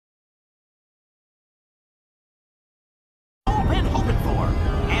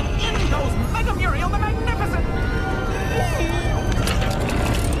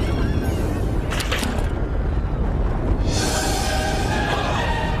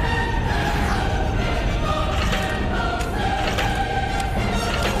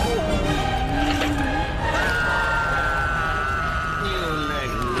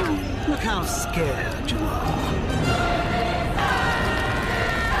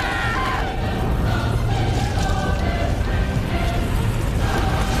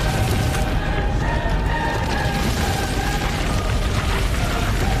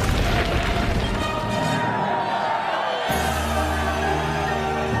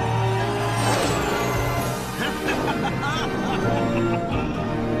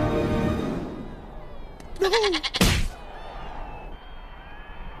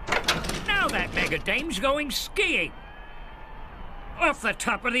dame's going skiing. Off the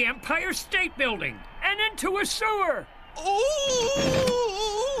top of the Empire State Building and into a sewer. Ooh!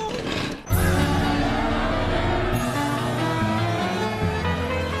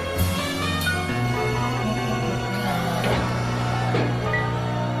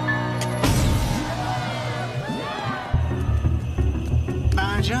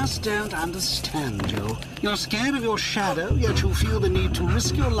 I just don't understand you. You're scared of your shadow, yet you feel the need to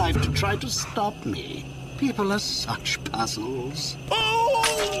risk your life to try to stop me. People are such puzzles.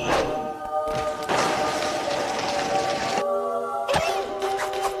 Oh!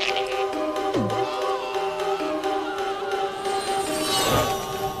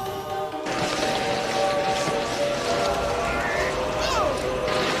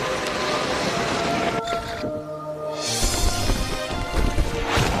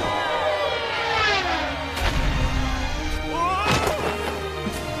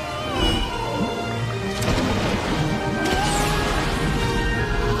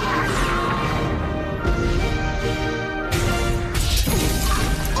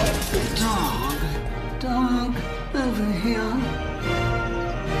 Dog, over here.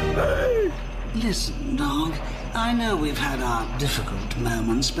 Listen, dog, I know we've had our difficult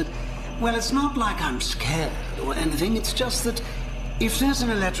moments, but, well, it's not like I'm scared or anything. It's just that if there's an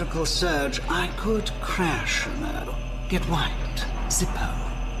electrical surge, I could crash, you know. Get wiped. Zippo.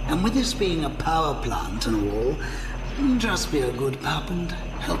 And with this being a power plant and all, just be a good pup and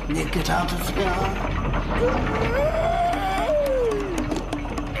help me get out of here.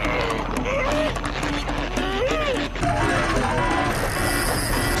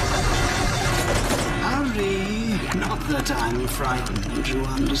 Not that I'm frightened, you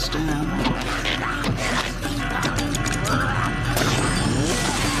understand.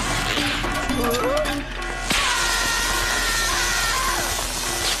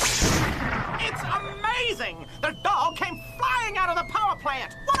 It's amazing! The dog came flying out of the power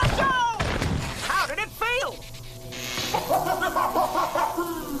plant! What a show! How did it feel?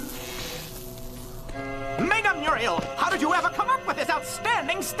 Mega Muriel, how did you ever come up with this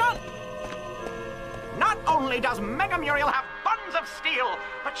outstanding stunt? Not only does Mega Muriel have buttons of steel,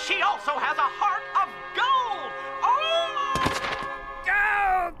 but she also has a heart of gold! Oh!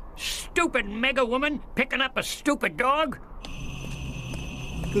 Oh! Stupid Mega Woman picking up a stupid dog.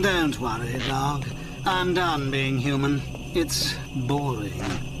 Don't worry, dog. I'm done being human. It's boring.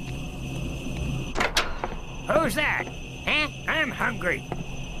 Who's that? Huh? I'm hungry.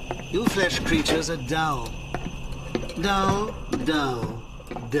 You flesh creatures are dull. Dull, dull,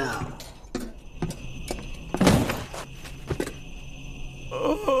 dull.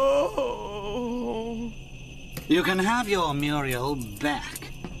 Oh. You can have your Muriel back.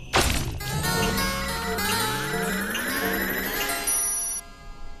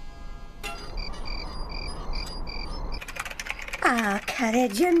 Ah,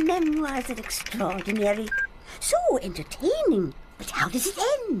 Courage, your memoirs are extraordinary. So entertaining. But how does it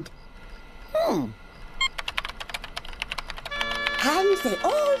end? And they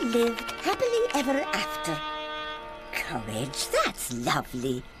all lived happily ever after. Courage, that's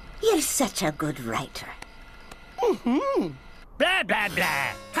lovely. You're such a good writer. Blah, blah,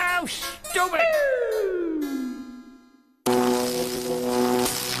 blah. How stupid!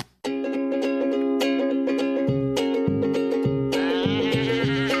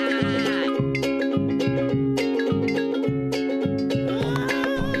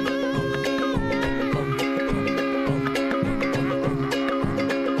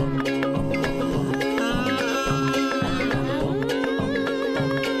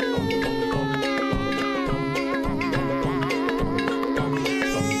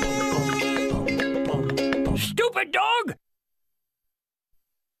 Stupid dog!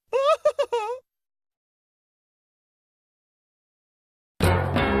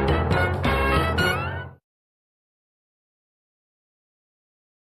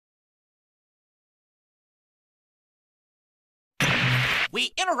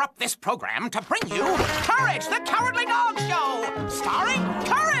 We interrupt this program to bring you Courage, the Cowardly Dog Show, starring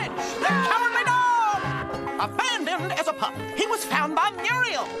Courage, the Cowardly Dog. Abandoned as a pup, he was found by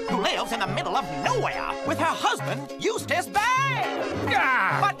Muriel, who lives in the middle of nowhere with her husband, Eustace Bay.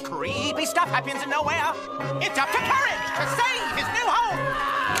 But creepy stuff happens in nowhere. It's up to Courage to save his new home.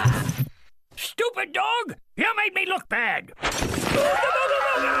 Stupid dog! You made me look bad!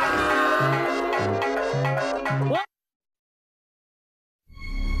 What?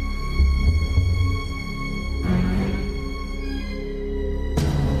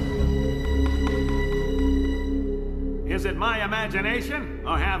 Is it my imagination,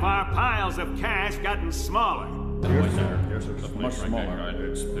 or have our piles of cash gotten smaller? Yes, sir. much smaller.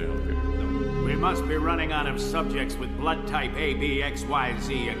 We must be running out of subjects with blood type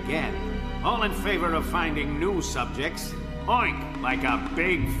ABXYZ again. All in favor of finding new subjects? Oink, like a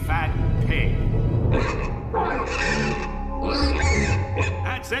big fat pig.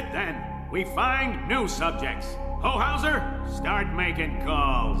 That's it then. We find new subjects. Hohauser, start making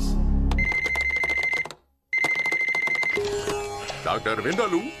calls. Dr.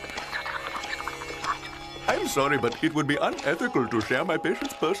 Vindaloo? I'm sorry, but it would be unethical to share my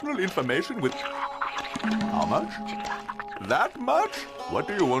patient's personal information with... How much? That much? What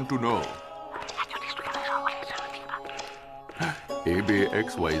do you want to know?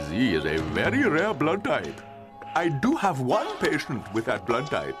 ABXYZ is a very rare blood type. I do have one patient with that blood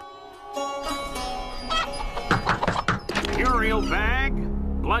type. Muriel bag?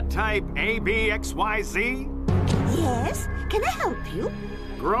 Blood type ABXYZ? Yes? Can I help you?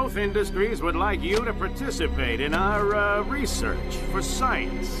 Growth Industries would like you to participate in our research for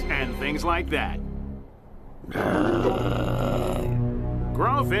science and things like that.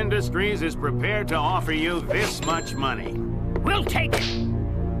 Growth Industries is prepared to offer you this much money. We'll take it.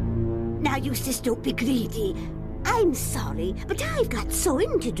 Now, Eustace, don't be greedy. I'm sorry, but I've got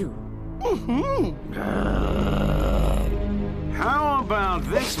sewing to do. How about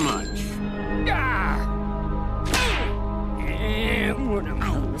this much?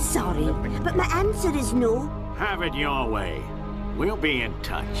 I'm sorry, but my answer is no. Have it your way. We'll be in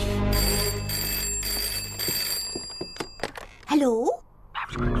touch. Hello?